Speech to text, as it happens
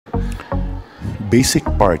Basic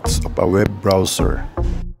parts of a web browser.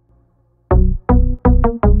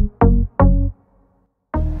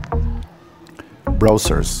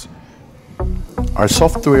 Browsers are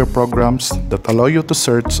software programs that allow you to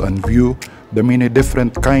search and view the many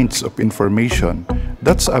different kinds of information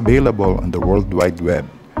that's available on the World Wide Web.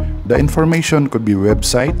 The information could be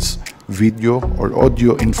websites, video, or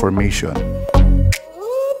audio information.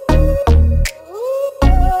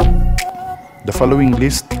 The following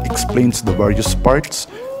list explains the various parts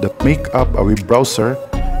that make up a web browser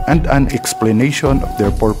and an explanation of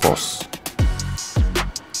their purpose.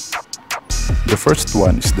 The first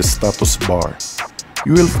one is the status bar.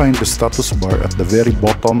 You will find the status bar at the very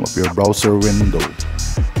bottom of your browser window.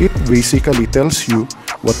 It basically tells you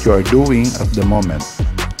what you are doing at the moment.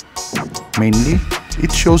 Mainly,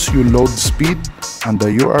 it shows you load speed and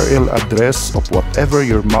the URL address of whatever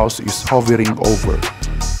your mouse is hovering over.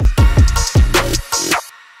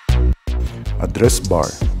 Address bar.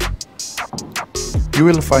 You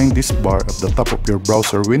will find this bar at the top of your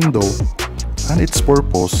browser window, and its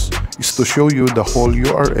purpose is to show you the whole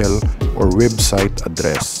URL or website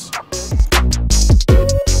address.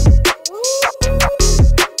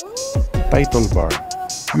 Title bar.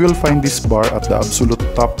 You will find this bar at the absolute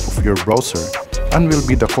top of your browser and will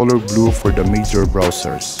be the color blue for the major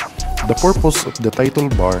browsers. The purpose of the title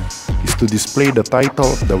bar is to display the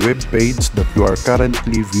title of the web page that you are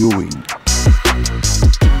currently viewing.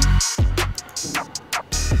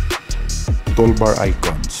 Toolbar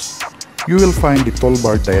icons. You will find the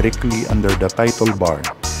toolbar directly under the title bar.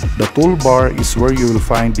 The toolbar is where you will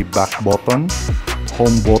find the back button,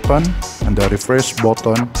 home button, and the refresh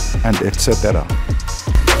button, and etc.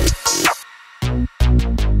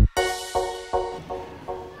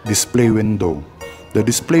 Display window. The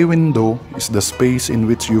display window is the space in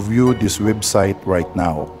which you view this website right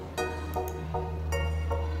now.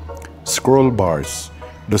 Scroll bars.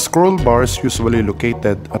 The scroll bars, usually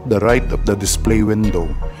located at the right of the display window,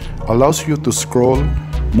 allows you to scroll,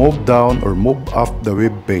 move down or move up the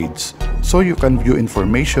web page so you can view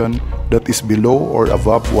information that is below or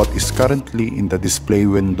above what is currently in the display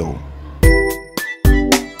window.